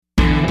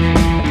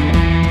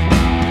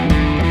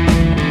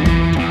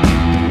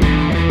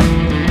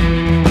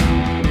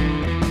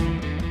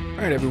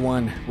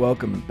everyone.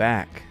 Welcome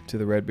back to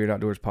the Redbeard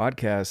Outdoors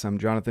podcast. I'm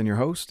Jonathan, your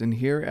host, and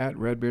here at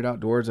Redbeard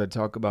Outdoors, I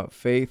talk about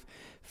faith,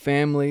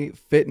 family,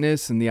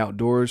 fitness, and the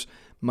outdoors,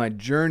 my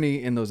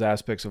journey in those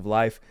aspects of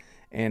life,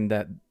 and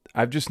that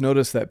I've just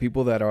noticed that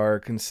people that are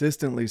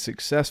consistently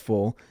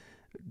successful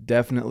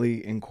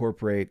definitely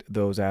incorporate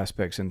those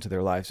aspects into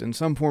their lives in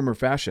some form or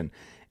fashion.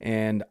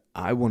 And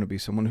I want to be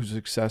someone who's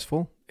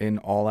successful in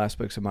all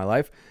aspects of my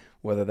life,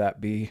 whether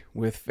that be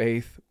with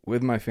faith,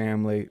 with my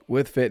family,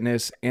 with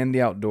fitness, and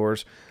the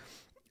outdoors.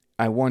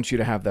 I want you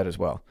to have that as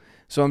well.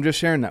 So I'm just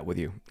sharing that with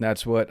you.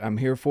 That's what I'm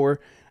here for.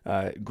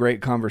 Great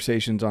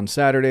conversations on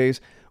Saturdays.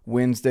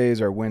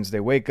 Wednesdays are Wednesday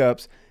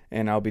wake-ups,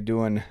 and I'll be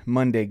doing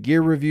Monday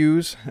gear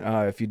reviews.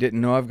 If you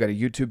didn't know, I've got a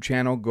YouTube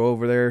channel. Go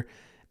over there.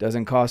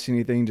 Doesn't cost you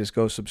anything. Just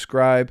go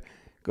subscribe.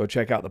 Go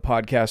check out the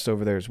podcast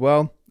over there as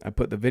well. I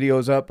put the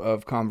videos up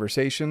of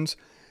conversations,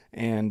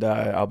 and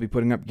I'll be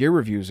putting up gear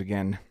reviews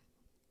again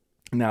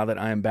now that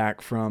I am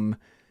back from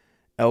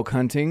elk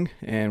hunting,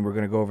 and we're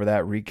going to go over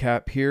that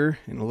recap here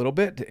in a little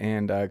bit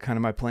and kind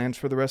of my plans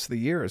for the rest of the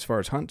year as far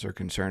as hunts are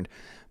concerned.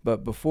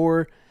 But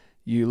before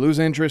you lose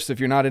interest, if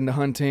you're not into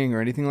hunting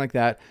or anything like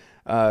that,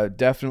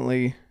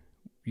 definitely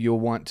you'll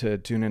want to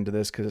tune into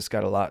this because it's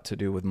got a lot to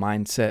do with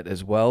mindset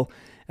as well,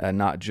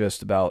 not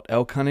just about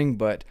elk hunting,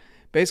 but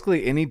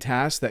basically any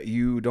task that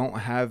you don't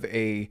have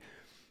an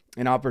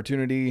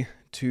opportunity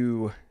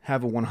to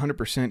have a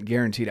 100%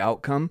 guaranteed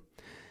outcome,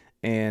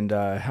 and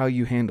how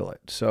you handle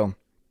it. So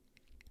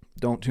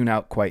don't tune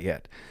out quite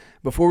yet.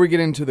 Before we get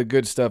into the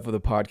good stuff of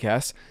the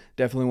podcast,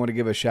 definitely want to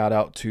give a shout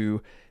out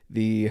to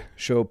the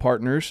show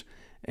partners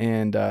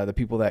and the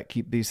people that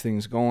keep these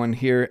things going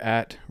here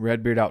at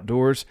Redbeard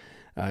Outdoors.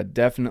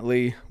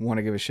 Definitely want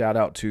to give a shout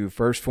out to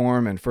First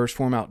Form and First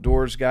Form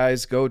Outdoors,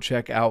 guys. Go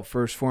check out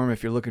First Form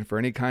if you're looking for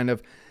any kind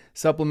of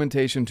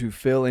supplementation to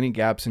fill any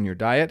gaps in your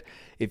diet.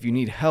 If you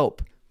need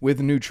help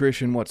with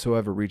nutrition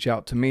whatsoever, reach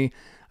out to me.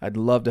 I'd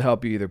love to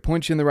help you, either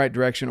point you in the right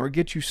direction or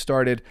get you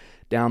started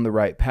down the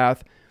right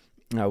path,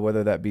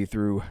 whether that be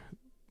through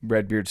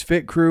Redbeard's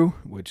Fit Crew,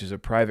 which is a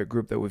private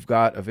group that we've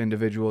got of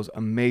individuals,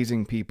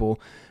 amazing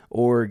people,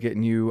 or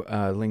getting you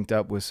linked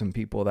up with some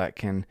people that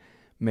can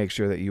make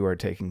sure that you are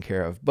taken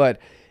care of. But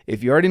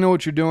if you already know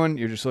what you're doing,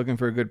 you're just looking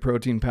for a good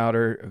protein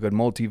powder, a good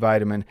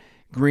multivitamin,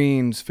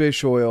 greens,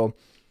 fish oil,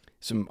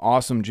 some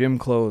awesome gym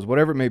clothes,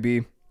 whatever it may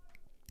be,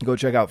 go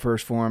check out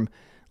First Form.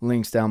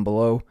 Links down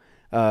below.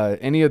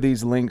 Any of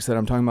these links that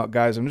I'm talking about,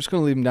 guys, I'm just going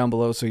to leave them down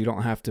below so you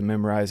don't have to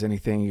memorize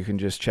anything. You can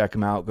just check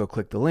them out. Go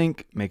click the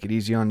link. Make it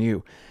easy on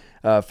you.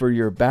 For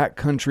your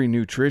backcountry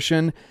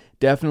nutrition,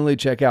 definitely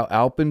check out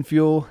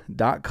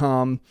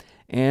alpenfuel.com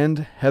and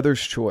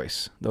Heather's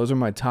Choice. Those are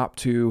my top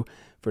two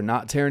for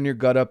not tearing your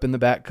gut up in the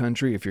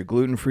backcountry. If you're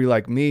gluten-free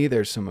like me,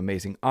 there's some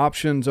amazing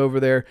options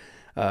over there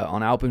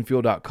on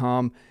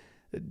alpenfuel.com.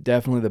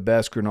 Definitely the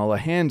best granola,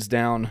 hands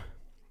down,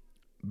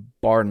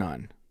 bar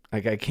none.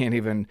 Like I can't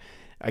even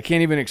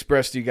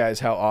express to you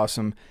guys how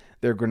awesome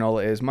their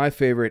granola is. My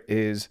favorite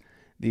is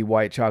the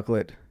white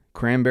chocolate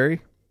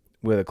cranberry,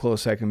 with a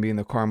close second being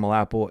the caramel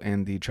apple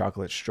and the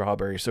chocolate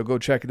strawberry. So go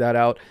check that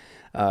out.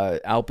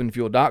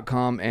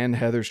 Alpenfuel.com and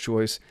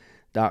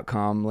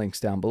heatherschoice.com, links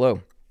down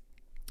below.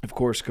 Of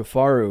course,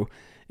 Kifaru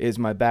is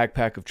my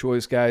backpack of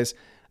choice, guys.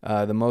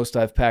 The most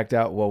I've packed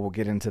out, well, we'll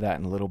get into that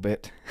in a little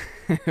bit.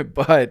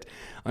 But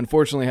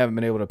unfortunately, haven't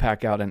been able to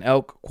pack out an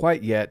elk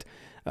quite yet.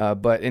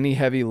 But any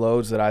heavy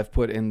loads that I've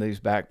put in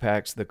these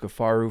backpacks, the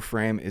Kifaru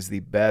frame is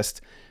the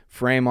best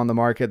frame on the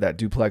market, that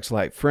duplex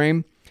light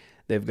frame.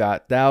 They've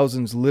got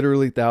thousands,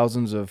 literally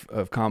thousands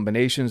of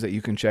combinations that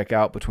you can check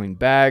out between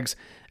bags,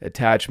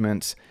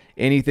 attachments,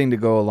 anything to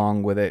go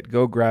along with it.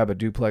 Go grab a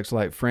duplex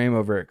light frame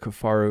over at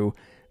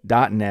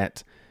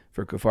Kifaru.net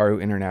for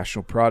Kifaru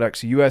International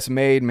Products. U.S.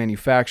 made,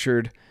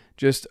 manufactured,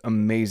 just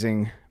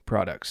amazing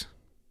products.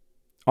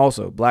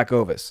 Also, Black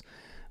Ovis,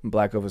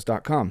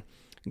 blackovis.com.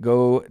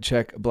 Go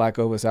check Black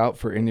Ovis out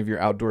for any of your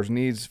outdoors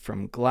needs,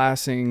 from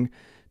glassing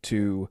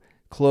to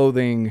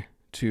clothing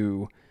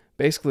to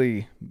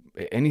basically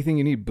anything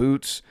you need,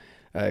 boots,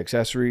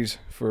 accessories,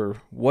 for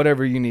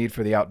whatever you need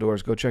for the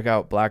outdoors. Go check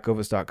out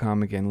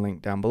blackovis.com, again,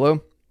 link down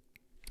below.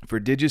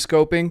 For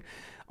digiscoping,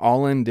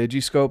 all-in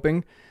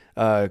digiscoping,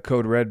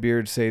 code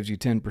REDBEARD saves you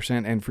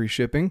 10% and free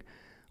shipping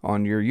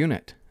on your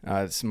unit.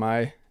 It's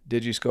my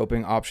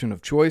digiscoping option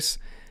of choice,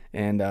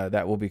 and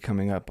that will be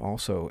coming up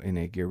also in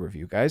a gear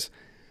review, guys.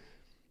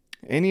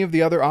 Any of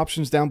the other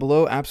options down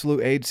below,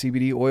 Absolute Aid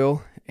CBD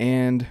oil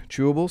and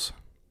chewables,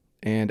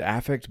 and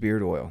Affect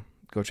beard oil.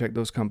 Go check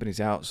those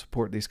companies out.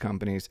 Support these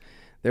companies.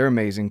 They're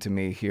amazing to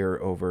me here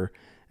over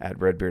at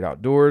Redbeard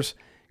Outdoors.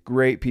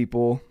 Great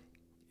people,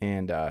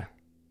 and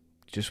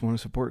just want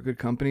to support good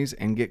companies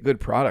and get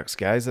good products,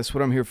 guys. That's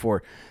what I'm here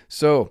for.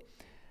 So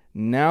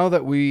now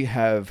that we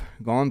have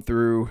gone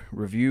through,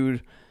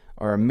 reviewed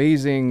our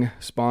amazing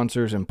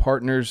sponsors and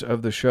partners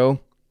of the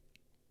show,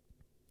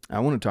 I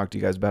want to talk to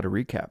you guys about a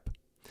recap.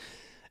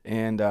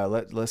 And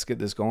let's get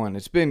this going.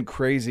 It's been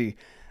crazy.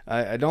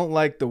 I don't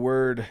like the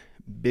word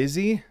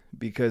busy,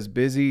 because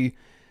busy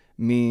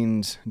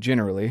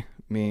generally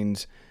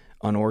means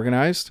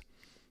unorganized.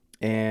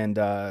 And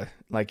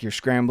like you're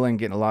scrambling,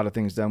 getting a lot of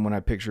things done. When I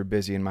picture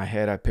busy in my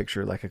head, I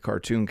picture like a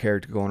cartoon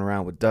character going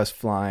around with dust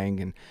flying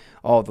and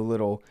all the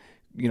little,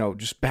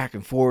 just back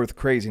and forth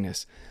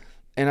craziness.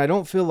 And I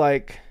don't feel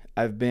like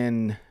I've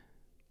been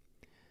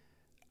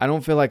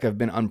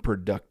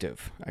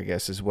unproductive, I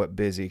guess is what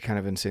busy kind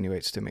of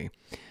insinuates to me.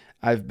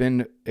 I've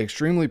been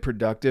extremely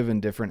productive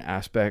in different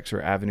aspects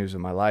or avenues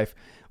of my life,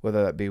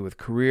 whether that be with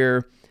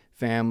career,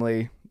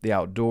 family, the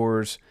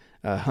outdoors,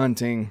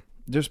 hunting,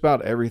 just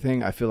about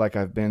everything. I feel like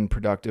I've been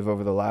productive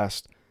over the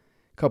last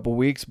couple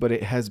weeks, but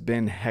it has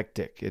been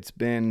hectic. It's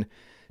been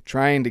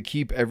trying to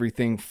keep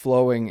everything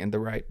flowing in the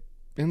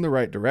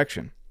right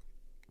direction.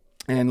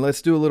 And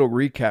let's do a little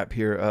recap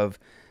here of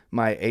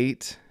my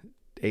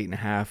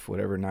 8.5,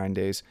 whatever, 9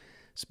 days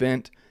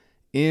spent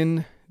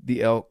in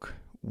the Elk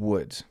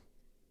Woods.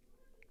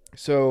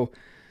 So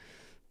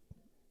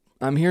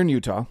I'm here in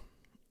Utah.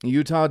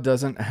 Utah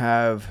doesn't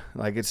have,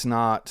 it's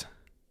not,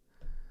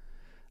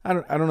 I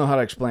don't know how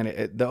to explain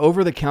it. The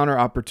over-the-counter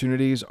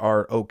opportunities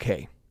are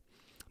okay.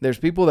 There's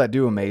people that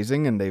do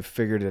amazing and they've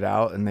figured it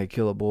out and they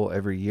kill a bull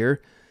every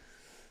year.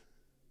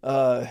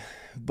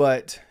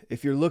 But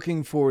if you're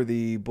looking for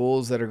the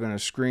bulls that are going to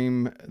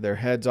scream their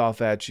heads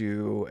off at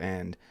you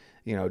and,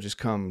 just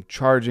come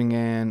charging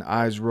in,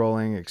 eyes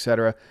rolling,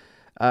 etc.,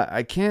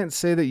 I can't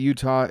say that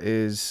Utah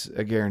is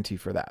a guarantee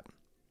for that.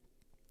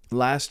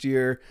 Last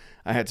year,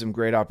 I had some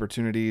great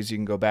opportunities. You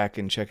can go back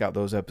and check out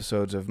those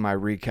episodes of my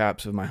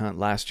recaps of my hunt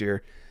last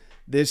year.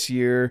 This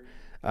year,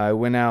 I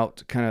went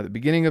out kind of at the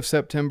beginning of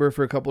September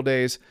for a couple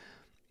days,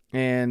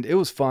 and it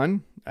was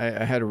fun.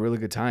 I had a really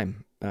good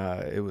time.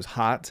 It was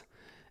hot,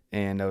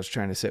 and I was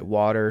trying to set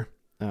water,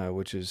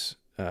 which is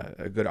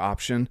a good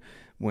option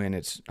when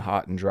it's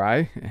hot and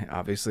dry.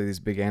 Obviously, these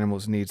big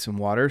animals need some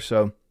water,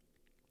 so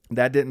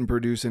that didn't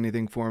produce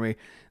anything for me.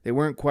 They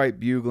weren't quite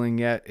bugling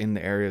yet in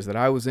the areas that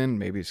I was in.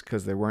 Maybe it's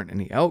because there weren't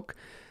any elk,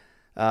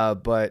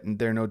 but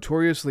they're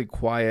notoriously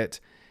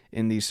quiet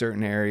in these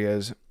certain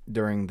areas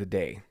during the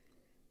day.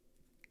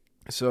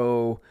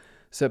 So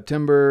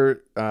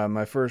September,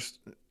 my first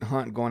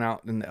hunt going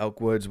out in the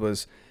elk woods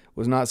was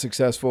not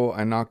successful.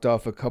 I knocked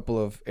off a couple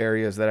of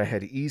areas that I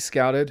had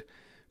e-scouted.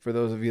 For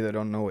those of you that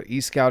don't know what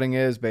e-scouting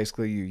is,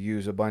 basically you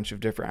use a bunch of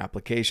different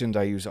applications.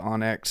 I use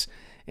onX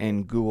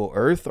and Google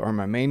Earth are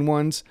my main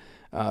ones.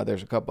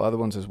 There's a couple other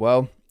ones as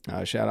well.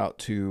 Shout out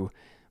to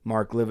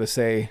Mark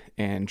Livesey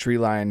and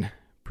Treeline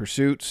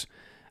Pursuits.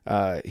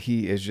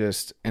 He is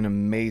just an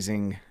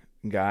amazing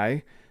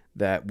guy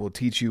that will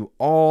teach you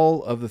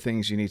all of the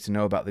things you need to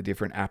know about the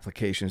different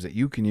applications that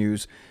you can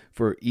use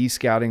for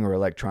e-scouting or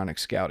electronic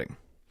scouting.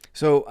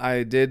 So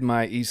I did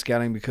my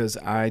e-scouting because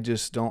I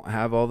just don't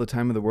have all the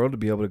time in the world to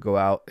be able to go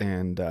out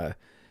and I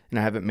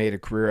haven't made a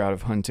career out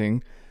of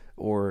hunting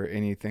or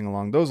anything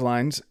along those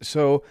lines.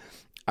 So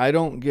I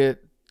don't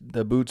get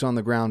the boots on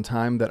the ground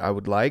time that I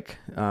would like.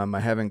 I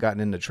haven't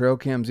gotten into trail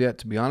cams yet,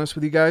 to be honest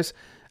with you guys.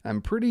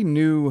 I'm pretty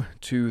new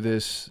to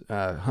this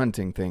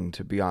hunting thing,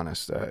 to be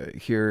honest.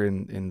 Here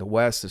in the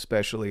West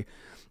especially,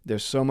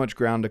 there's so much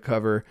ground to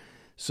cover.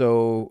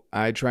 So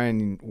I try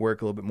and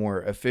work a little bit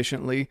more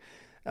efficiently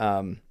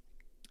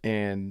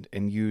and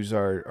use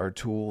our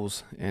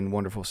tools and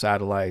wonderful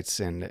satellites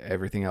and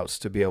everything else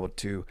to be able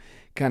to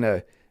kind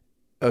of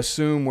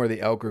assume where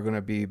the elk are going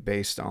to be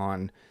based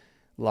on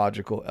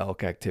logical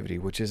elk activity,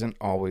 which isn't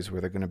always where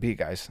they're going to be,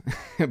 guys.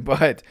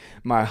 But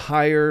my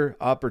higher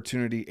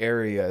opportunity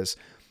areas,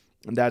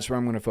 that's where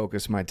I'm going to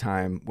focus my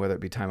time, whether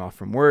it be time off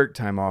from work,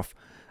 time off,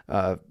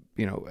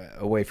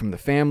 away from the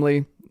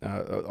family,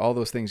 all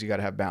those things you got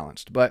to have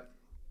balanced. But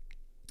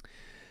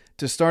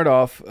to start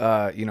off,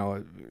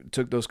 it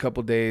took those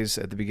couple days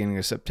at the beginning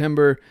of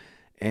September,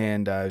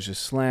 and I was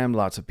just slammed,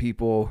 lots of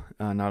people,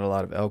 not a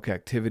lot of elk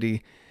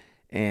activity,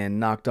 and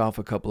knocked off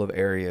a couple of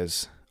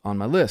areas on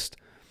my list.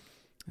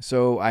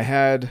 So I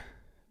had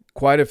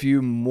quite a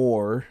few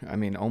more,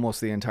 almost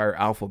the entire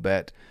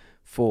alphabet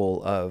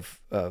full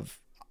of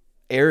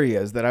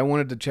areas that I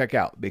wanted to check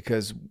out,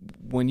 because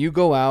when you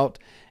go out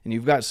and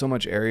you've got so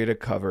much area to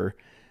cover,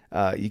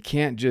 you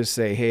can't just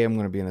say, hey, I'm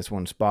going to be in this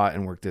one spot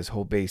and work this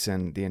whole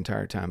basin the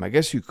entire time. I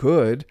guess you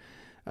could,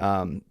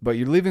 but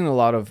you're leaving a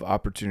lot of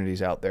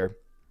opportunities out there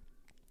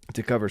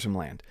to cover some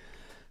land.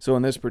 So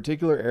in this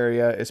particular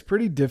area, it's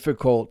pretty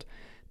difficult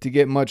to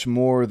get much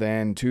more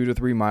than 2 to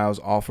 3 miles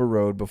off a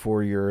road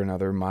before you're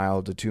another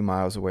mile to 2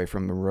 miles away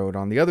from the road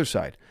on the other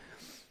side.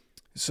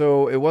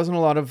 So it wasn't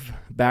a lot of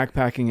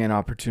backpacking in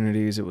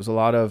opportunities. It was a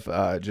lot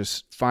of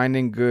just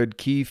finding good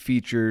key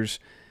features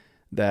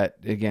that,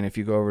 again, if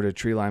you go over to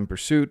Treeline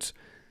Pursuits,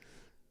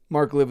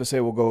 Mark Livesey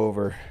will go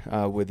over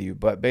with you.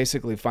 But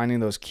basically finding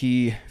those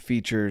key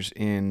features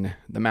in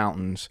the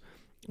mountains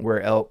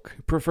where elk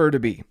prefer to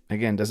be.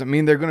 Again, doesn't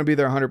mean they're going to be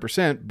there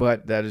 100%,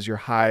 but that is your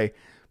high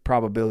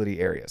probability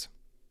areas.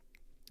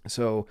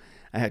 So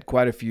I had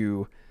quite a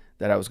few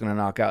that I was going to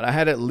knock out. I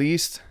had at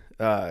least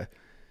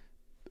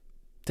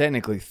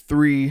technically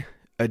 3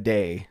 a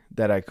day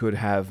that I could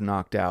have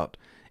knocked out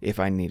if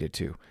I needed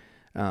to.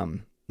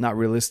 Not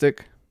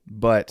realistic,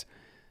 but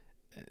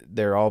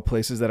they're all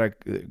places that I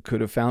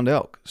could have found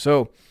elk.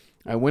 So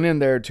I went in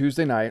there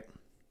Tuesday night,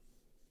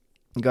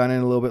 got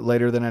in a little bit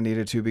later than I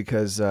needed to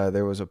because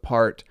there was a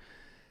part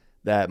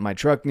that my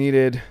truck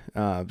needed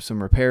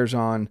some repairs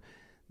on.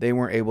 They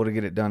weren't able to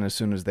get it done as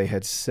soon as they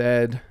had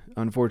said,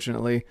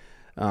 unfortunately.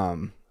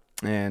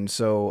 And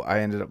so I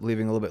ended up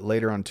leaving a little bit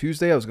later on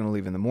Tuesday. I was going to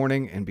leave in the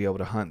morning and be able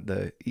to hunt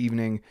the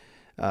evening.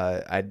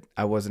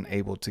 I wasn't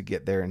able to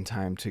get there in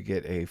time to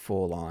get a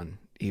full-on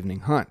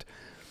evening hunt.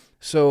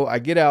 So I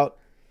get out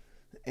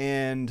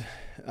and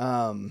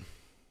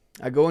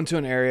I go into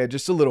an area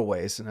just a little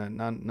ways,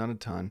 not a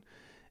ton,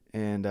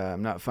 and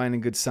I'm not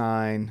finding good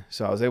sign.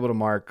 So I was able to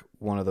mark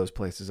one of those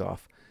places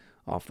off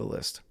the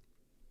list.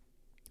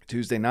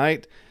 Tuesday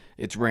night,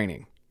 it's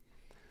raining.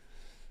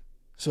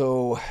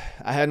 So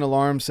I had an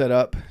alarm set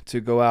up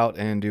to go out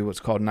and do what's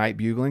called night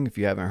bugling. If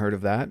you haven't heard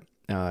of that,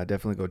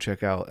 definitely go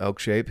check out Elk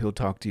Shape. He'll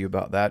talk to you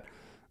about that.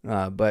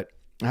 But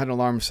I had an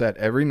alarm set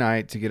every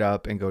night to get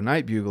up and go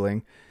night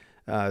bugling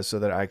so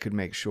that I could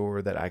make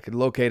sure that I could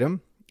locate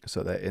them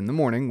so that in the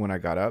morning when I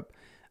got up,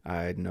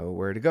 I'd know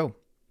where to go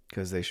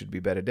because they should be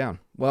bedded down.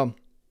 Well,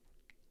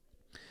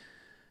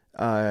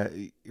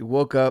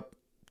 woke up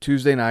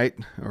Tuesday night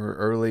or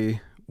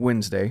early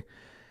Wednesday,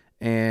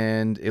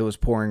 and it was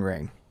pouring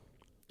rain.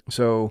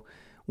 So,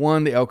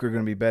 one, the elk are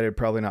going to be bedded,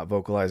 probably not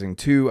vocalizing.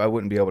 Two, I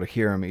wouldn't be able to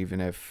hear them even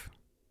if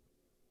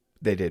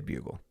they did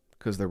bugle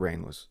because the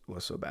rain was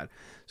so bad.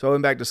 So I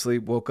went back to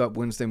sleep, woke up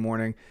Wednesday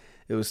morning.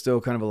 It was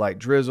still kind of a light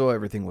drizzle.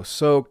 Everything was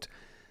soaked.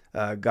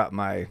 Got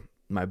my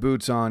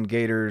boots on,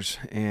 gaiters,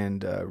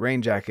 and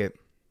rain jacket,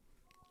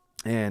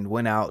 and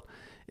went out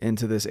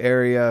into this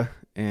area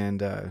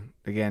and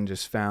again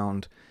just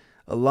found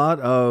a lot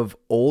of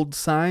old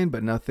sign,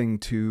 but nothing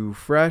too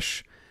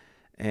fresh.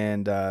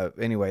 And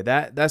anyway,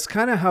 that's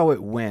kind of how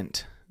it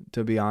went,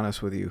 to be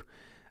honest with you,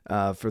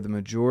 for the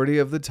majority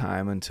of the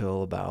time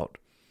until about,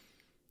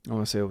 I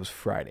want to say it was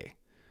Friday.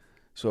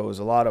 So it was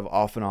a lot of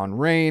off and on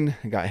rain.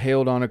 I got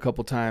hailed on a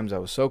couple times. I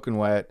was soaking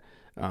wet.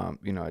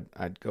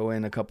 I'd go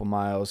in a couple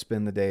miles,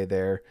 spend the day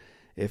there.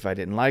 If I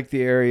didn't like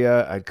the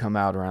area, I'd come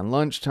out around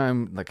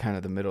lunchtime, like kind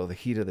of the middle of the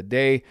heat of the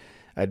day.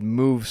 I'd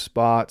move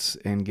spots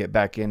and get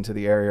back into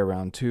the area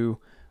around 2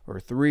 or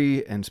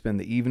 3 and spend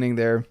the evening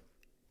there.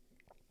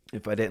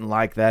 If I didn't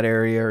like that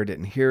area or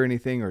didn't hear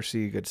anything or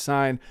see a good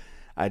sign,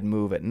 I'd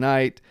move at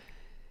night,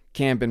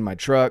 camp in my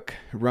truck,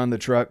 run the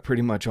truck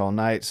pretty much all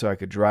night so I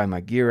could dry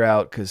my gear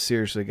out because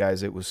seriously,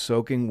 guys, it was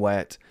soaking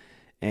wet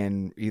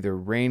and either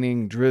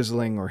raining,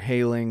 drizzling, or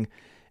hailing.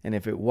 And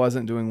if it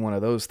wasn't doing one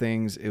of those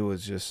things, it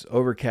was just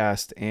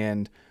overcast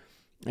and,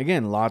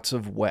 again, lots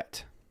of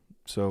wet.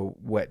 So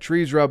wet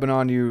trees rubbing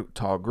on you,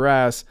 tall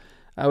grass.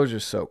 I was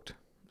just soaked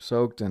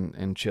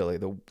and chilly.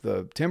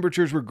 The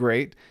temperatures were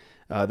great.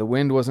 The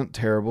wind wasn't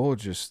terrible.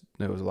 Just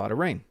there was a lot of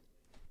rain,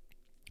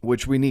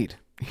 which we need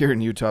here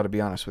in Utah, to be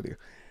honest with you.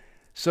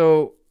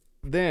 So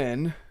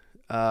then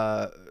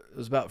it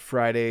was about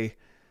Friday.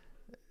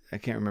 I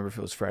can't remember if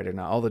it was Friday or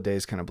not. All the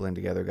days kind of blend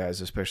together,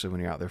 guys, especially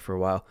when you're out there for a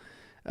while.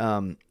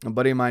 A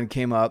buddy of mine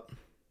came up,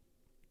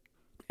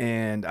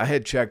 and I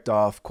had checked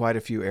off quite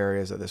a few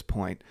areas at this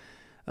point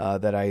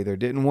that I either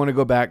didn't want to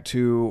go back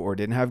to or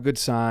didn't have good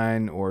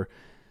sign or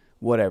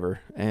whatever.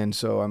 And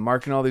so I'm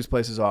marking all these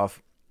places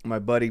off. My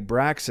buddy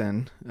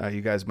Braxton,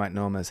 you guys might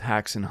know him as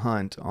Hacks and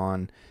Hunt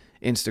on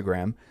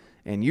Instagram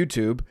and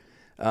YouTube.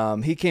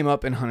 He came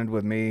up and hunted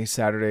with me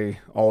Saturday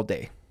all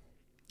day.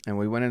 And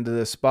we went into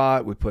this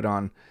spot. We put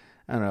on,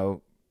 I don't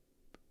know,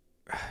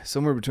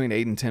 somewhere between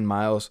 8 and 10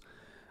 miles.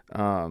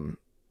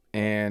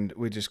 And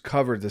we just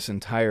covered this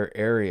entire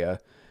area.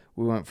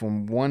 We went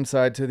from one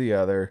side to the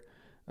other,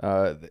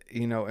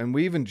 and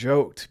we even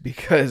joked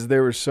because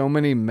there were so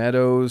many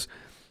meadows,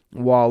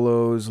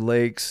 wallows,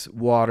 lakes,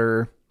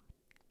 water,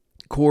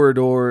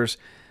 corridors,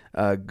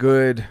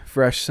 good,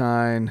 fresh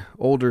sign,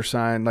 older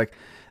sign. Like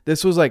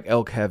this was like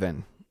elk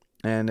heaven.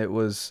 And it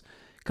was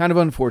kind of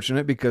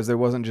unfortunate because there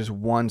wasn't just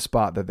one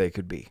spot that they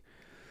could be.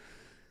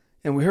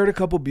 And we heard a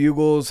couple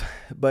bugles,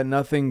 but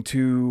nothing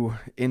too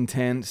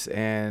intense.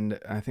 And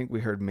I think we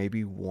heard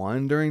maybe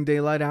one during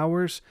daylight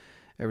hours.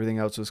 Everything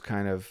else was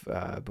kind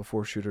of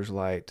before shooter's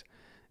light.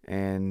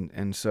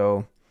 And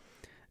so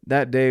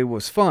that day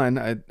was fun.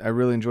 I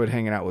really enjoyed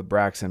hanging out with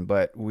Braxton,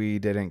 but we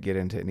didn't get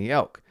into any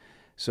elk.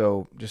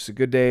 So just a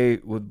good day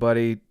with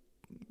Buddy,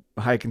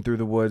 hiking through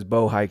the woods,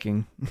 bow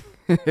hiking,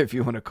 if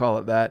you want to call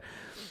it that.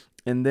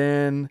 And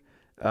then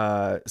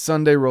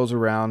Sunday rolls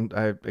around.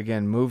 I,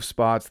 again, moved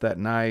spots that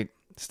night,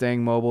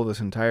 staying mobile this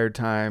entire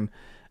time.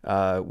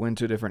 Went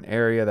to a different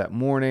area that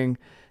morning.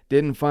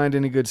 Didn't find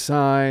any good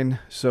sign.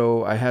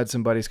 So I had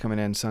some buddies coming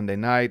in Sunday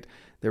night.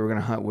 They were going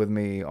to hunt with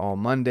me all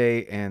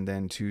Monday and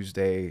then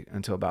Tuesday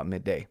until about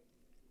midday.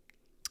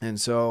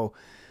 And so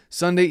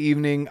Sunday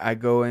evening, I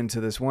go into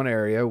this one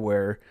area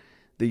where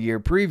the year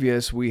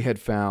previous we had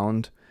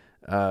found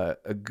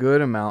a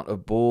good amount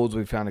of bulls.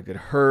 We found a good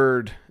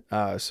herd,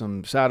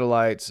 some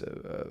satellites,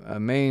 a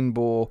main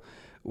bull.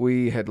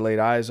 We had laid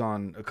eyes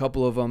on a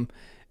couple of them,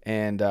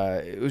 and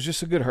it was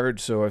just a good herd.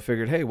 So I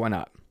figured, hey, why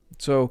not?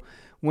 So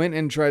went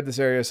and tried this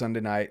area Sunday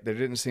night. There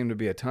didn't seem to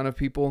be a ton of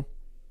people,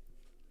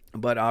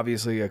 but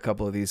obviously a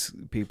couple of these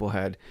people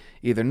had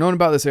either known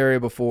about this area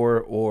before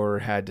or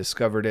had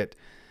discovered it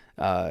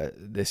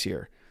this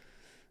year.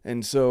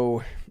 And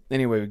so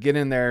anyway, we get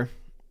in there,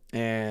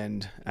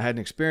 and I had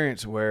an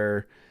experience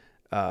where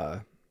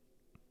let's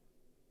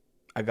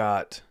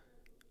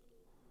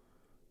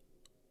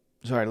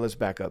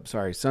back up.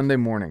 Sorry. Sunday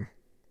morning.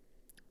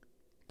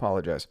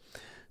 Apologize.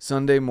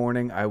 Sunday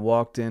morning, I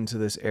walked into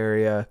this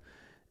area,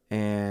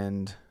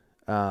 and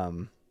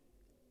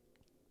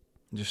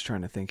just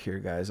trying to think here,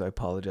 guys. I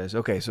apologize.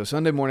 Okay, so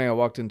Sunday morning, I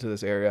walked into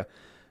this area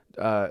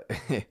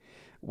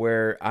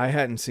where I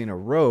hadn't seen a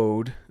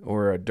road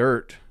or a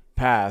dirt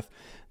path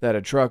that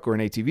a truck or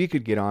an ATV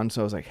could get on.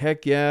 So I was like,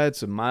 heck yeah,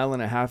 it's a 1.5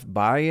 mile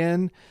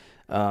buy-in.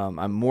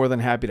 I'm more than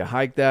happy to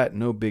hike that.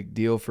 No big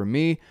deal for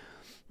me.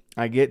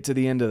 I get to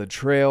the end of the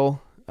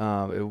trail.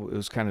 It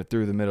was kind of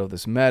through the middle of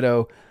this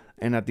meadow.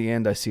 And at the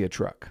end, I see a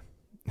truck.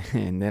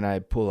 And then I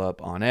pull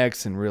up on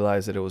X and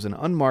realize that it was an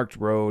unmarked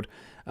road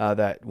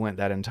that went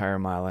that entire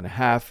 1.5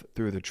 miles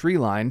through the tree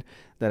line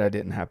that I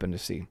didn't happen to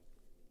see.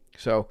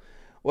 So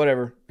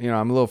whatever,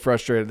 I'm a little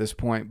frustrated at this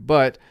point,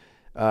 but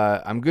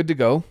I'm good to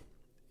go.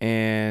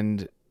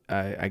 And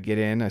I get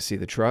in, I see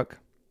the truck,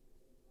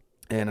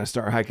 and I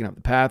start hiking up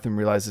the path and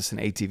realize it's an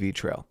ATV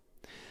trail.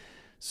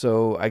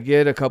 So I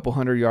get a couple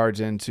 100 yards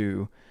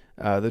into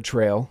the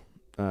trail,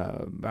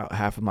 about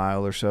 0.5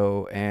 mile or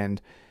so,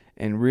 and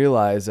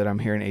realize that I'm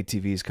hearing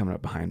ATVs coming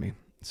up behind me.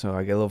 So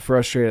I get a little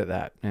frustrated at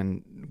that.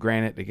 And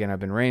granted, again, I've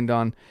been rained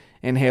on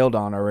and hailed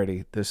on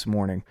already this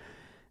morning.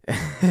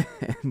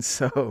 And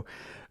so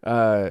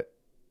I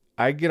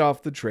get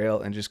off the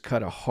trail and just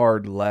cut a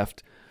hard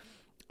left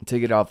to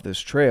get off this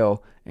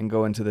trail and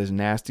go into this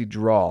nasty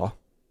draw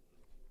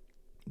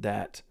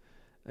that,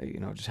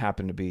 just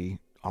happened to be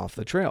off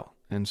the trail.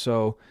 And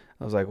so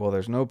I was like, well,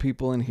 there's no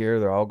people in here.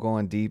 They're all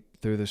going deep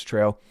through this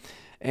trail.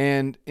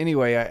 And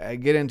anyway, I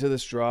get into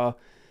this draw,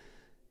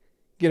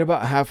 get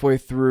about halfway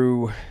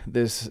through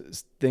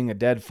this thing of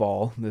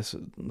deadfall, this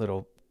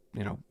little,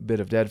 bit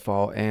of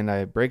deadfall, and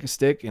I break a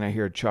stick and I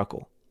hear a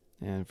chuckle.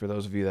 And for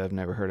those of you that have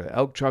never heard of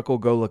elk chuckle,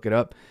 go look it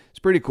up. It's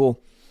pretty cool.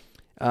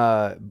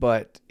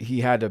 But he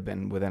had to have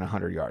been within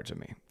 100 yards of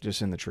me,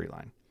 just in the tree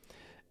line.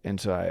 And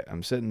so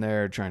I'm sitting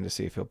there trying to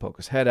see if he'll poke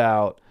his head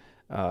out.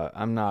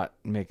 I'm not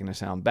making a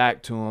sound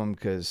back to him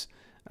because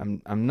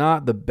I'm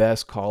not the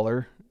best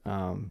caller.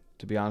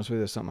 To be honest with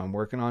you, it's something I'm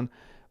working on,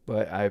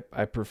 but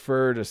I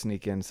prefer to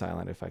sneak in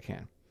silent if I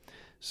can.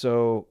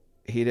 So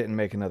he didn't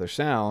make another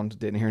sound,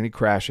 didn't hear any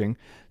crashing.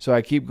 So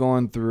I keep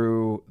going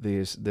through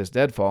this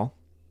deadfall,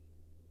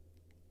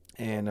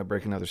 and I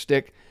break another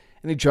stick,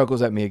 and he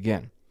chuckles at me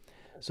again.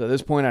 So at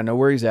this point, I know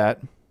where he's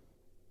at,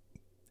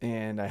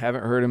 and I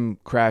haven't heard him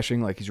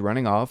crashing like he's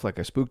running off, like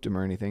I spooked him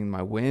or anything.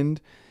 My wind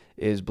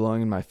is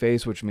blowing in my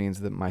face, which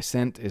means that my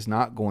scent is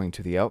not going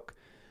to the elk.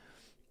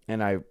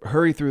 And I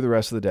hurry through the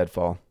rest of the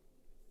deadfall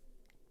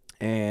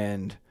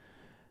and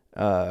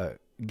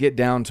get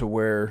down to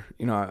where,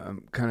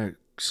 I'm kind of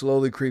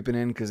slowly creeping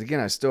in, because again,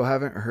 I still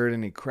haven't heard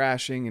any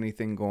crashing,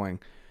 anything going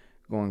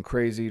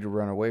crazy to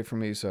run away from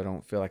me, so I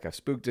don't feel like I've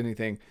spooked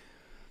anything.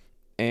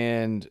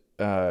 And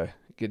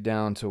get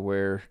down to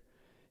where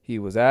he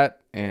was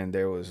at, and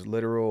there was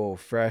literal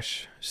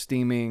fresh,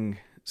 steaming,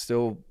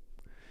 still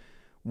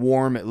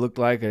warm, it looked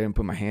like. I didn't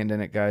put my hand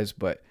in it, guys,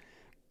 but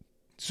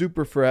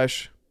super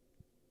fresh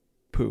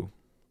poo.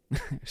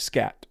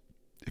 Scat,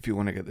 if you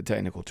want to get the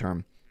technical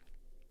term.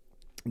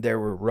 There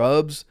were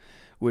rubs,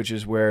 which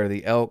is where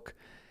the elk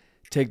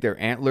take their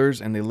antlers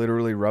and they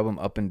literally rub them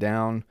up and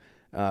down.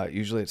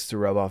 Usually it's to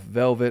rub off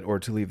velvet or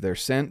to leave their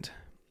scent,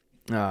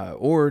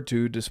 or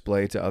to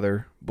display to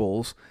other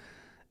bulls.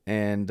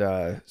 And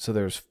so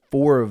there's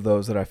 4 of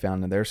those that I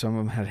found in there. Some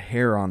of them had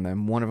hair on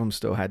them. One of them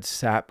still had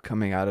sap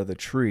coming out of the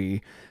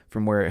tree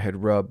from where it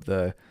had rubbed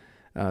the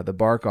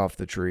bark off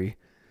the tree.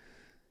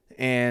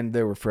 And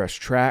there were fresh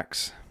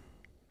tracks,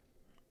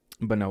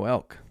 but no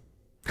elk.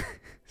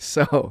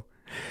 So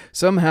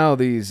somehow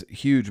these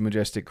huge,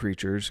 majestic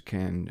creatures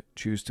can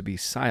choose to be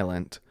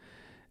silent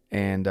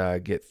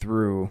and get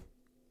through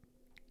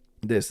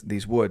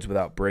these woods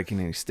without breaking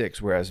any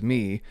sticks. Whereas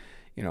me,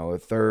 a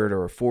third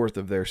or a fourth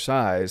of their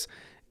size,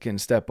 can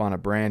step on a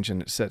branch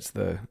and it sets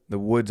the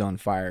woods on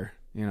fire.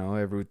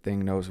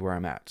 Everything knows where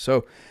I'm at.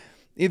 So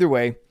either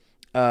way,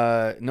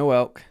 no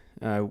elk.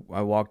 I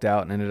walked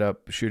out and ended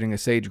up shooting a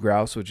sage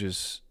grouse,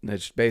 it's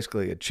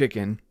basically a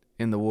chicken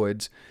in the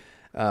woods,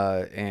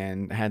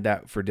 and had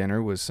that for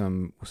dinner with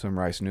some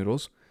rice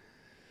noodles.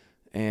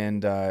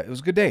 And it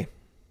was a good day,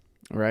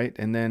 right?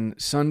 And then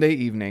Sunday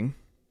evening,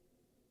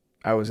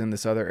 I was in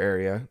this other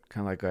area,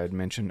 kind of like I had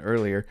mentioned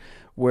earlier,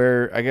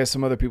 where I guess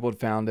some other people had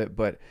found it,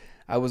 but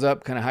I was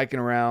up kind of hiking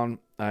around.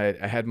 I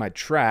had my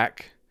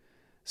track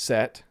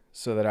set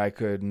so that I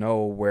could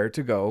know where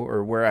to go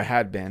or where I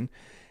had been.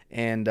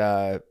 And,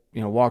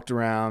 walked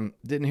around,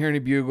 didn't hear any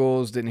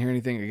bugles, didn't hear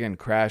anything, again,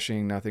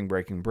 crashing, nothing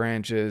breaking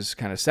branches,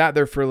 kind of sat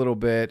there for a little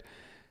bit,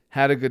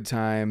 had a good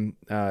time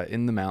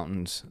in the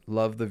mountains,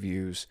 loved the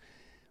views,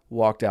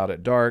 walked out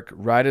at dark.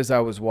 Right as I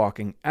was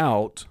walking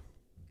out,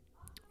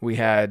 we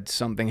had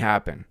something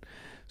happen.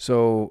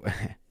 So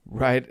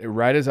right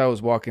as I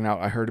was walking out,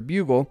 I heard a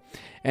bugle,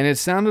 and it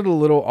sounded a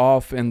little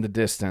off in the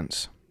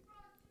distance.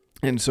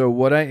 And so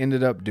what I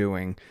ended up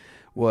doing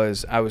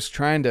was I was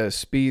trying to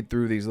speed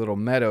through these little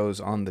meadows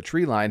on the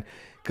tree line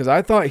because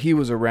I thought he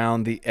was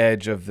around the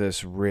edge of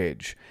this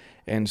ridge.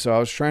 And so I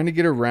was trying to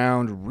get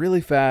around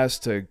really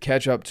fast to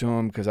catch up to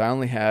him because I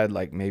only had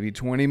like maybe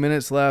 20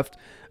 minutes left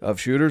of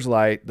shooter's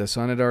light. The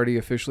sun had already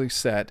officially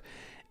set,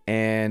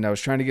 and I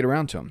was trying to get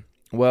around to him.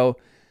 Well,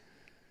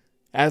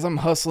 as I'm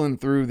hustling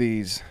through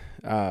these,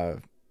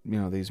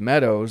 these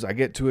meadows, I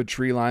get to a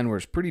tree line where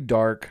it's pretty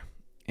dark,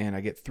 and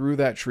I get through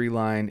that tree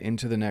line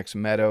into the next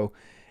meadow,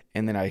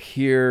 and then I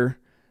hear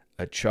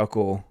a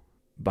chuckle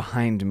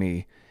behind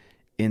me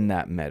in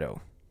that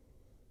meadow.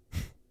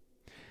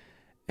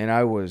 And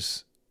I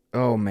was,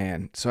 oh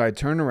man. So I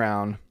turn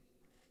around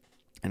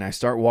and I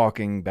start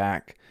walking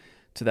back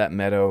to that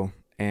meadow,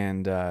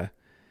 and at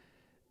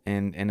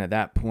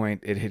that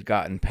point it had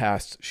gotten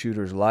past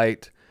shooter's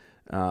light.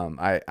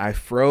 I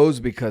froze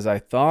because I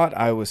thought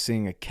I was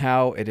seeing a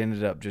cow. It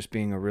ended up just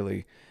being a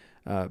really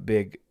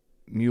big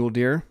mule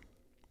deer.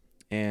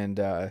 And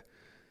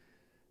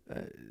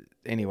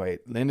anyway,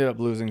 ended up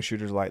losing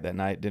shooter's light that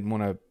night. Didn't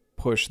want to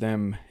push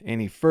them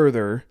any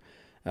further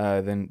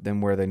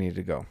than where they needed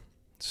to go.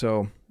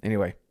 So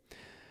anyway,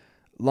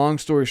 long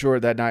story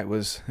short, that night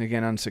was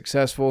again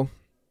unsuccessful,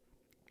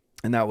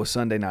 and that was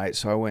Sunday night.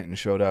 So I went and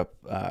showed up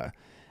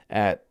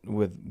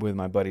with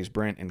my buddies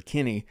Brent and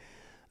Kenny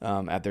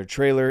at their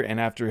trailer, and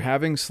after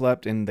having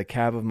slept in the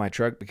cab of my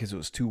truck because it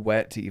was too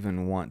wet to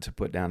even want to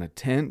put down a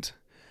tent,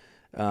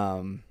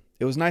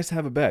 it was nice to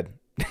have a bed.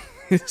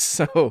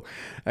 So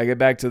I get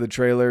back to the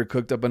trailer,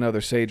 cooked up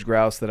another sage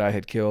grouse that I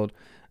had killed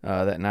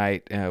that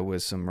night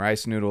with some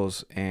rice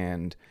noodles,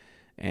 and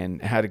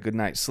had a good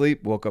night's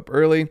sleep. Woke up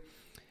early,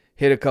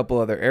 hit a couple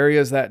other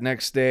areas that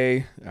next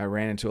day. I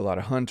ran into a lot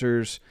of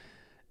hunters.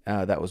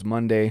 That was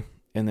Monday.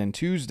 And then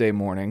Tuesday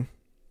morning,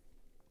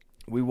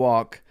 we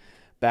walk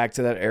back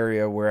to that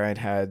area where I'd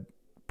had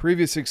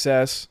previous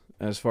success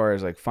as far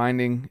as like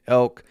finding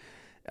elk.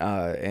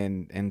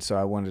 And so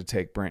I wanted to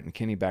take Brent and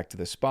Kenny back to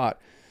this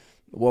spot.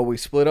 Well, we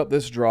split up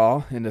this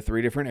draw into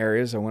 3 different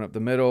areas. I went up the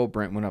middle,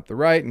 Brent went up the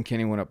right, and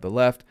Kenny went up the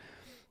left.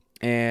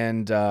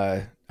 And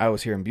I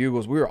was hearing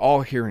bugles. We were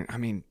all hearing, I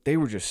mean, they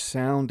were just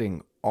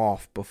sounding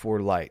off before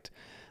light.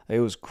 It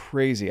was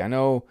crazy. I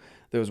know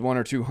there was 1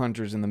 or 2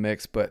 hunters in the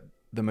mix, but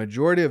the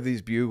majority of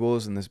these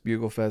bugles and this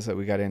bugle fest that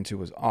we got into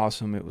was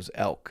awesome. It was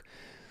elk.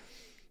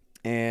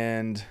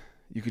 And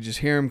you could just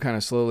hear them kind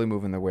of slowly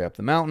moving their way up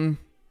the mountain.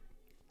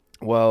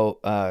 Well,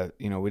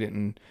 we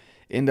didn't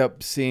end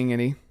up seeing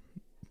any.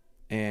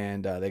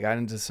 And they got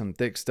into some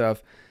thick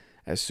stuff.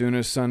 As soon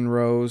as sun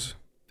rose,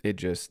 they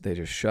just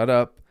shut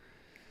up.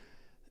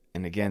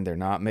 And again, they're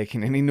not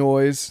making any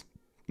noise,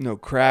 no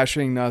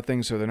crashing,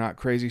 nothing. So they're not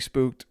crazy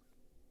spooked.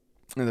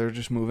 And they're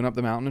just moving up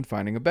the mountain and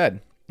finding a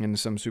bed into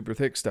some super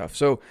thick stuff.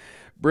 So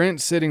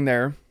Brent's sitting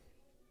there,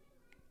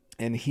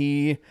 and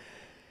he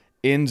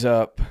ends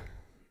up,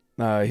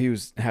 he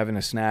was having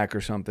a snack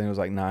or something. It was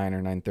like 9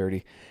 or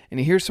 9:30. And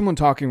he hears someone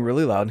talking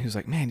really loud. And he's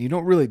like, man, you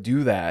don't really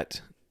do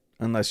that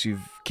unless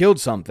you've killed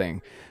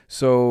something.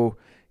 So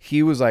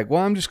he was like,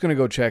 well, I'm just going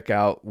to go check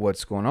out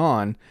what's going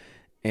on.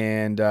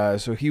 And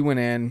so he went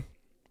in,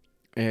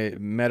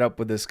 met up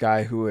with this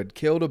guy who had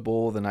killed a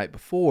bull the night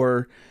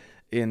before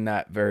in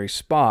that very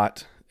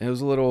spot. It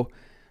was a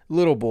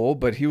little bull,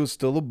 but he was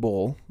still a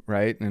bull,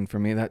 right? And for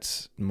me,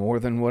 that's more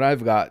than what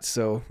I've got.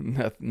 So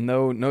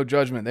no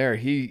judgment there.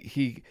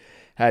 He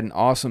had an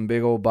awesome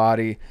big old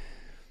body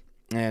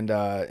and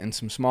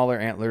some smaller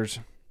antlers.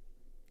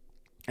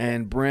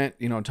 And Brent,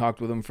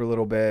 talked with him for a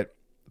little bit,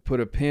 put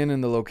a pin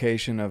in the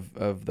location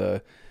of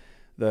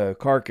the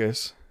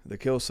carcass, the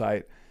kill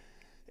site.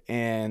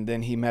 And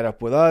then he met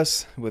up with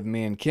us, with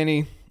me and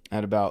Kenny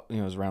at about,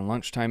 it was around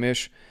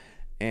lunchtime-ish.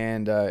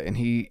 And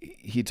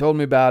he told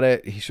me about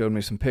it. He showed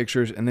me some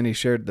pictures, and then he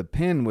shared the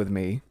pin with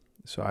me.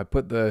 So I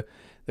put the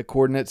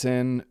coordinates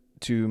in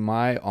to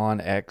my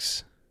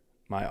OnX,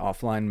 my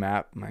offline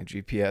map, my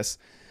GPS.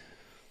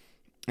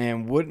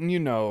 And wouldn't you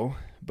know,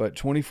 but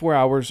 24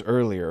 hours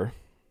earlier,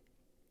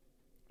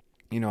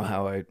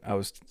 how I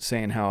was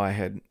saying how I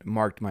had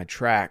marked my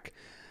track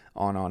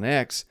on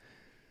OnX,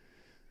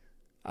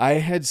 I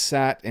had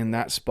sat in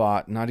that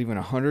spot, not even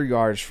 100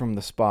 yards from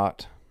the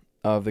spot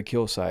of the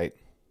kill site,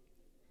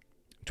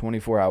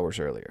 24 hours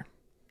earlier.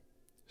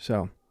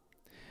 So,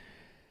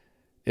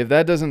 if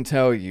that doesn't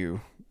tell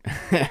you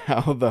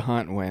how the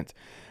hunt went,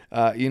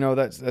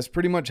 that's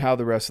pretty much how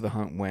the rest of the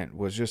hunt went.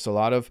 Was just a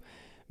lot of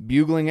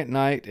bugling at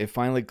night. It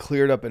finally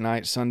cleared up at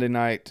night. Sunday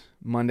night,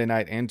 Monday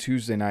night, and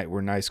Tuesday night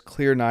were nice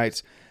clear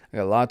nights. I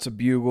got lots of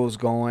bugles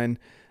going,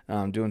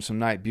 doing some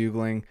night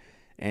bugling,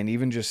 and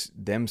even just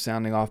them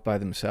sounding off by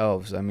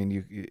themselves. I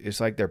mean, it's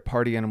like they're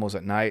party animals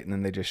at night, and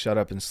then they just shut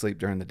up and sleep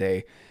during the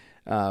day.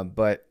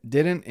 But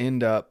didn't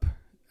end up.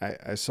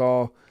 I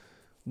saw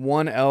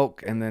one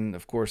elk, and then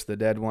of course the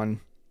dead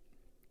one.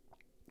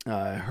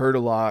 Heard a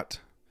lot,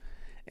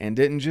 and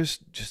didn't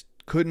just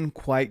couldn't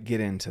quite get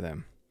into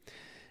them.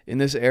 In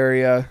this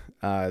area,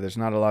 there's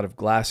not a lot of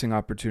glassing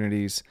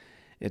opportunities.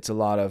 It's a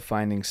lot of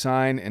finding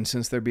sign, and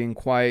since they're being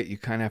quiet, you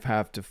kind of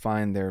have to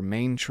find their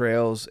main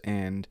trails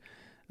and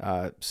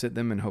sit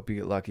them and hope you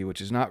get lucky,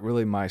 which is not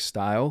really my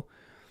style.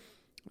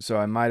 So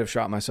I might have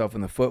shot myself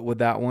in the foot with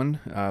that one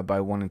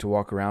by wanting to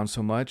walk around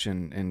so much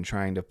and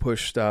trying to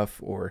push stuff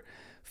or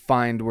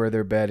find where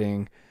they're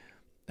bedding,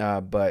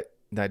 but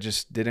that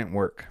just didn't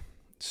work.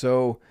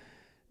 So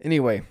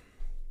anyway,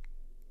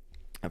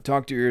 I've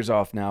talked your ears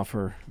off now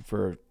for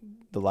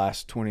the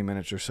last 20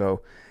 minutes or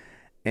so.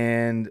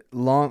 And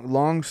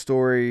long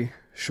story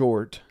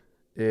short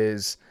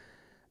is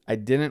I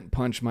didn't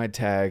punch my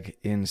tag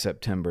in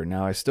September.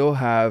 Now I still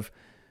have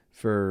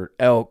for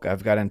elk,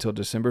 I've got until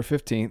December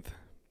 15th.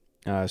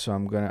 So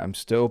I'm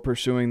still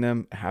pursuing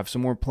them, have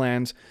some more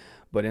plans,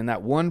 but in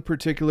that one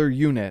particular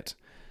unit,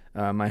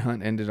 my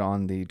hunt ended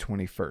on the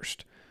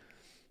 21st.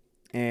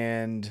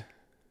 And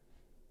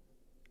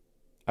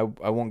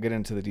I won't get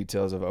into the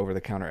details of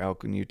over-the-counter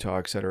elk in Utah,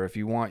 etc. If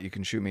you want, you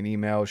can shoot me an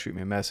email, shoot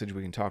me a message.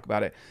 We can talk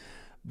about it.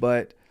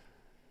 But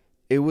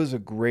it was a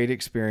great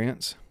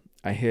experience.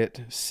 I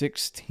hit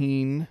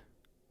 16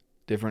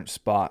 different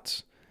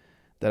spots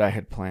that I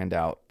had planned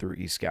out through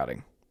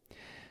e-scouting.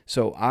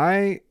 So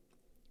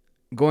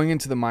going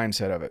into the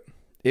mindset of it,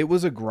 it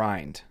was a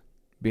grind.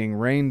 Being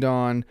rained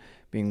on,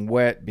 being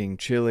wet, being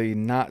chilly,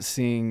 not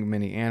seeing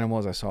many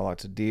animals. I saw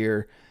lots of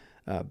deer,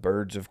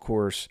 birds, of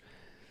course.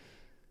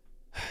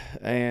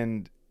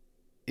 And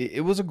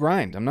it was a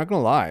grind. I'm not going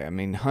to lie. I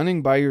mean,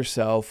 hunting by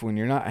yourself when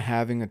you're not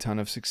having a ton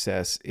of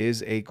success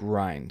is a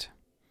grind.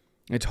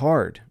 It's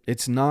hard.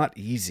 It's not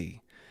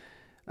easy.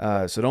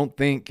 So don't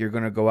think you're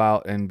going to go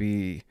out and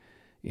be,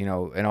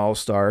 an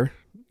all-star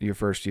your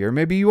first year.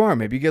 Maybe you are.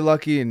 Maybe you get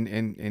lucky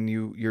and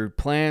your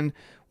plan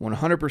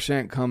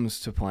 100%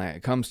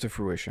 comes to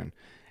fruition.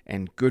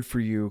 And good for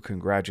you.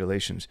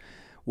 Congratulations.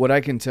 What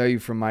I can tell you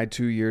from my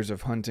 2 years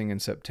of hunting in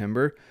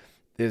September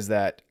is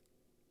that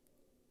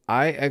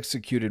I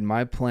executed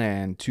my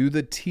plan to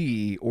the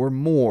T or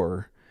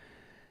more,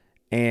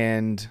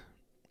 and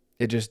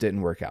it just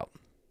didn't work out.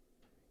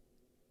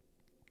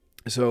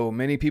 So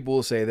many people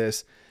will say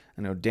this.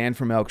 I know Dan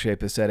from Elk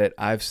Shape has said it.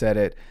 I've said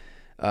it.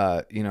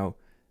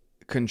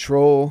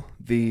 Control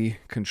the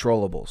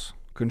controllables.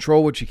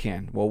 Control what you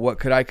can. Well, what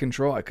could I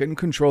control? I couldn't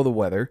control the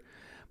weather,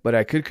 but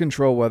I could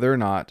control whether or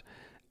not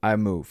I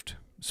moved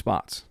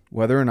spots,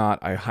 whether or not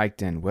I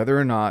hiked in, whether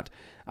or not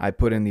I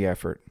put in the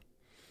effort,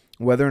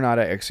 whether or not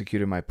I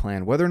executed my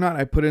plan, whether or not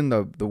I put in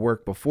the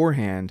work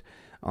beforehand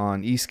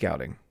on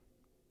e-scouting.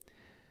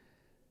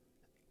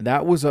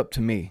 That was up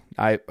to me.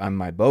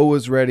 My bow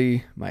was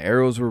ready. My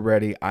arrows were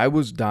ready. I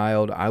was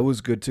dialed. I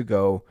was good to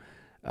go.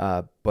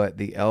 But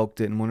the elk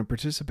didn't want to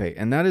participate.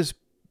 And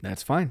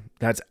that's fine.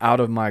 That's out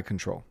of my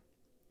control.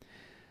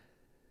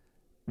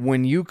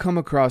 When you come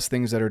across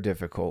things that are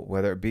difficult,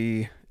 whether it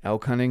be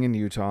elk hunting in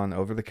Utah and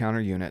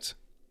over-the-counter units,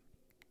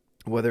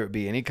 whether it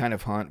be any kind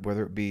of hunt,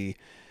 whether it be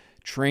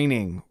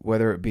training,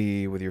 whether it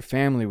be with your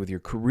family, with your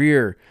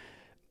career,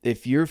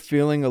 if you're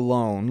feeling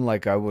alone,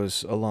 like I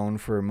was alone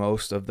for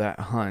most of that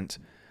hunt,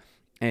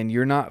 and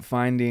you're not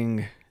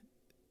finding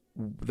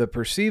the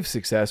perceived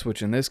success,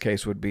 which in this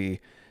case would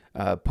be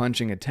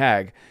punching a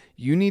tag,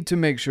 you need to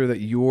make sure that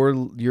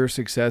your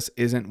success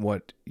isn't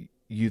what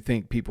you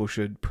think people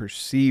should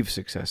perceive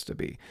success to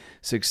be.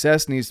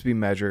 Success needs to be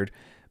measured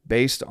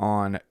based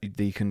on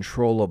the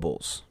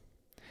controllables.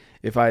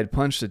 If I had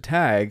punched a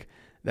tag,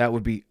 that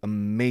would be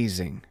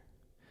amazing.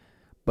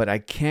 But I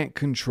can't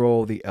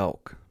control the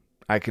elk.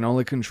 I can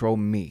only control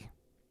me.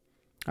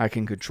 I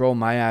can control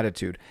my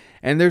attitude.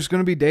 And there's going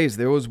to be days.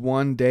 There was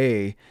one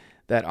day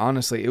that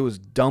honestly, it was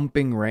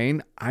dumping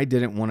rain. I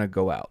didn't want to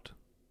go out.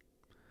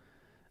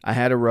 I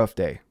had a rough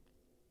day.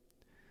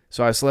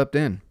 So I slept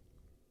in.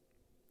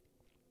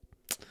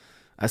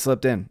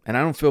 And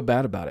I don't feel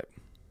bad about it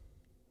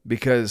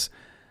because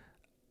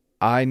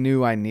I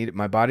knew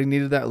my body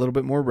needed that little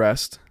bit more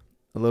rest,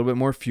 a little bit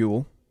more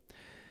fuel,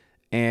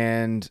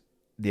 and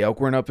the elk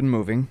weren't up and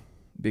moving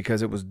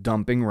because it was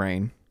dumping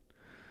rain,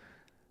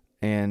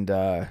 and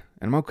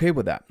I'm okay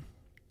with that.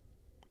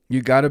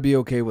 You got to be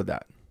okay with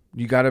that.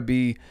 You got to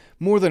be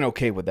more than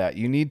okay with that.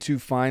 You need to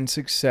find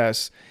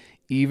success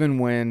even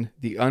when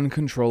the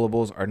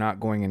uncontrollables are not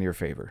going in your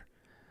favor.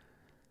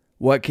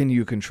 What can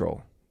you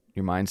control?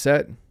 Your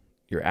mindset,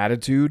 your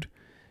attitude,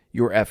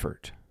 your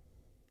effort.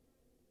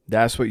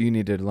 That's what you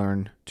need to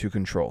learn to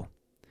control.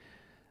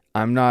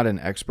 I'm not an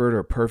expert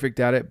or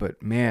perfect at it,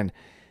 but man,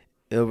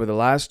 over the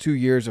last 2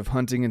 years of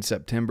hunting in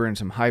September in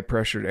some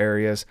high-pressured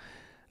areas,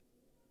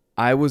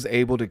 I was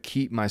able to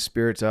keep my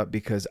spirits up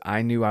because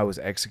I knew I was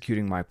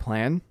executing my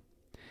plan.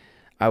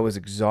 I was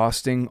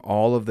exhausting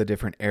all of the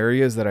different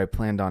areas that I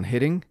planned on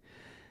hitting,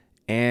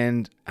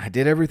 and I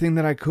did everything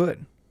that I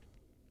could.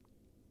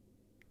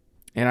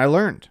 And I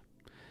learned.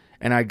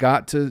 And I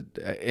got to,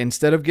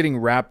 instead of getting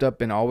wrapped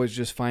up in always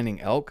just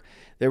finding elk,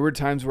 There were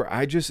times where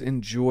I just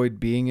enjoyed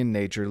being in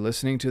nature,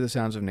 listening to the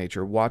sounds of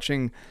nature,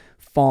 watching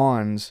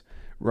fawns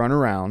run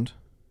around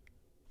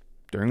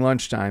during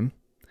lunchtime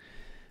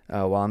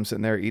while I'm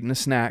sitting there eating a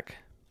snack,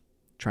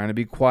 trying to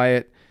be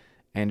quiet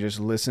and just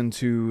listen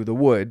to the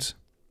woods.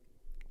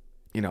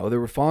 There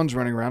were fawns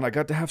running around. I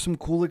got to have some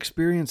cool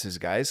experiences,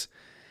 guys.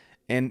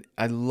 And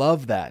I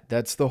love that.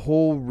 That's the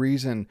whole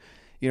reason,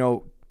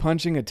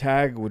 punching a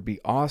tag would be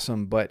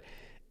awesome, but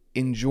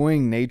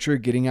enjoying nature,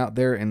 getting out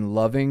there and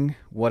loving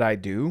what I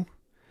do,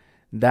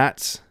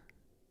 that's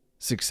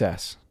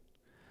success.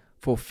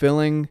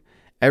 Fulfilling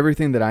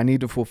everything that I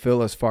need to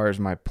fulfill as far as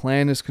my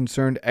plan is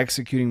concerned,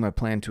 executing my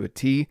plan to a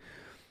T,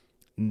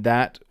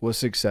 that was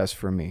success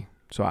for me.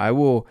 So I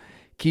will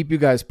keep you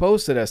guys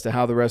posted as to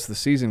how the rest of the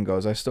season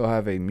goes. I still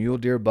have a mule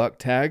deer buck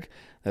tag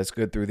that's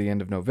good through the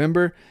end of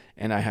November,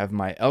 and I have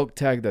my elk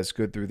tag that's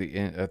good through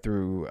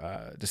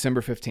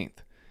December 15th.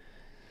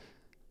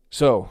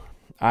 So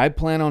I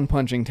plan on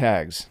punching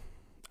tags.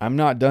 I'm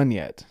not done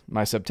yet.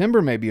 My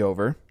September may be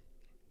over,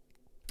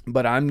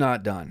 but I'm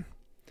not done.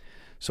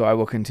 So I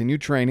will continue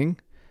training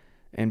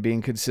and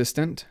being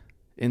consistent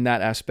in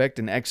that aspect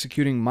and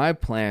executing my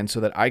plan so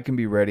that I can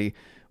be ready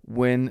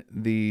when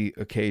the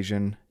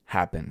occasion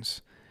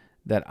happens,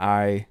 that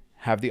I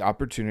have the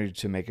opportunity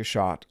to make a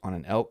shot on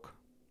an elk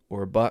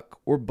or a buck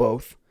or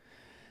both,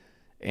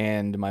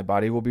 and my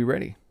body will be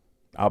ready.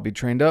 I'll be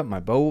trained up, my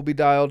bow will be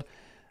dialed,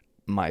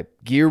 my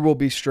gear will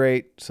be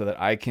straight so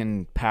that I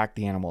can pack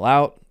the animal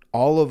out.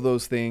 All of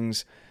those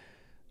things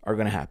are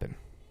going to happen.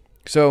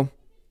 So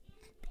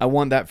I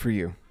want that for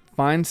you.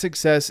 Find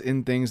success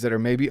in things that are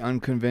maybe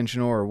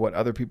unconventional or what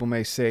other people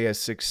may say as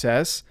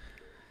success.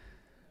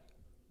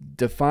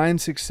 Define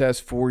success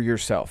for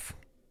yourself.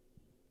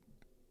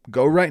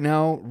 Go right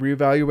now,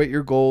 reevaluate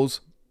your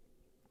goals,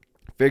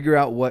 figure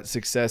out what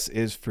success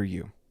is for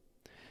you.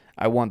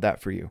 I want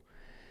that for you.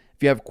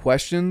 If you have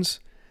questions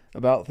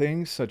about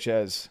things such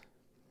as,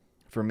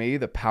 for me,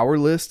 the power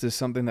list is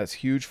something that's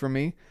huge for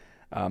me.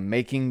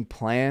 Making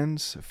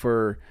plans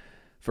for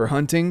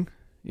hunting.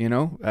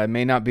 I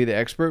may not be the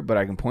expert, but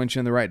I can point you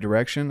in the right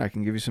direction. I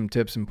can give you some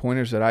tips and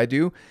pointers that I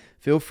do.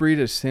 Feel free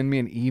to send me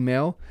an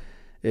email.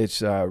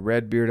 It's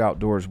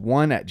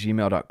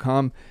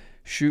redbeardoutdoors1@gmail.com.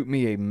 Shoot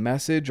me a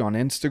message on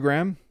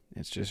Instagram.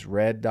 It's just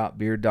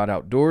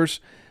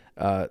red.beard.outdoors.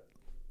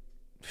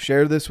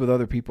 Share this with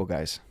other people,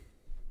 guys.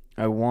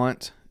 I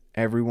want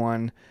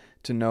everyone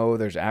to know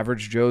there's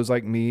average Joes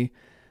like me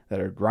that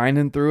are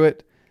grinding through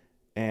it.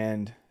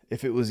 And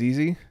if it was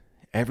easy,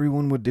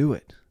 everyone would do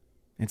it.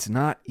 It's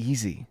not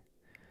easy.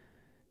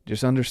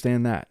 Just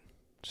understand that.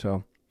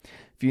 So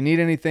if you need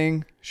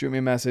anything, shoot me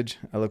a message.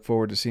 I look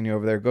forward to seeing you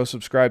over there. Go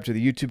subscribe to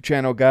the YouTube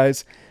channel,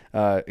 guys.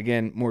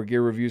 Again, more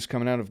gear reviews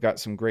coming out. I've got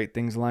some great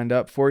things lined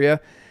up for you.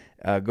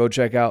 Go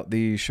check out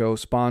the show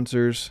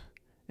sponsors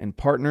and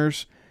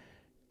partners.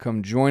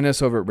 Come join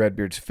us over at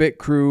Redbeard's Fit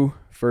Crew,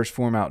 First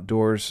Form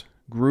Outdoors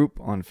group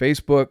on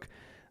Facebook.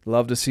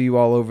 Love to see you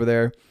all over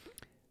there.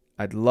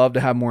 I'd love to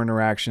have more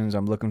interactions.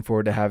 I'm looking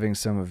forward to having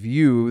some of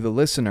you, the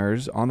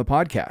listeners, on the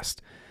podcast.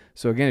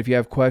 So again, if you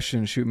have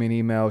questions, shoot me an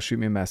email, shoot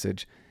me a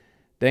message.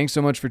 Thanks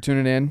so much for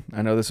tuning in.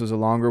 I know this was a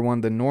longer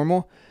one than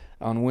normal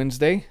on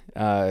Wednesday.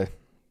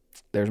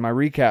 There's my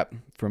recap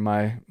from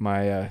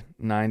my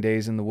 9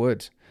 days in the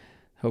woods.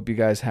 Hope you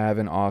guys have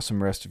an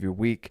awesome rest of your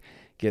week.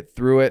 Get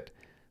through it,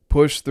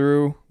 push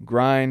through,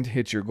 grind,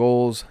 hit your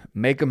goals,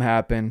 make them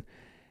happen,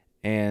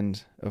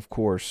 and of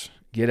course,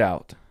 get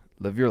out,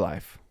 live your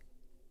life,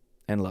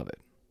 and love it.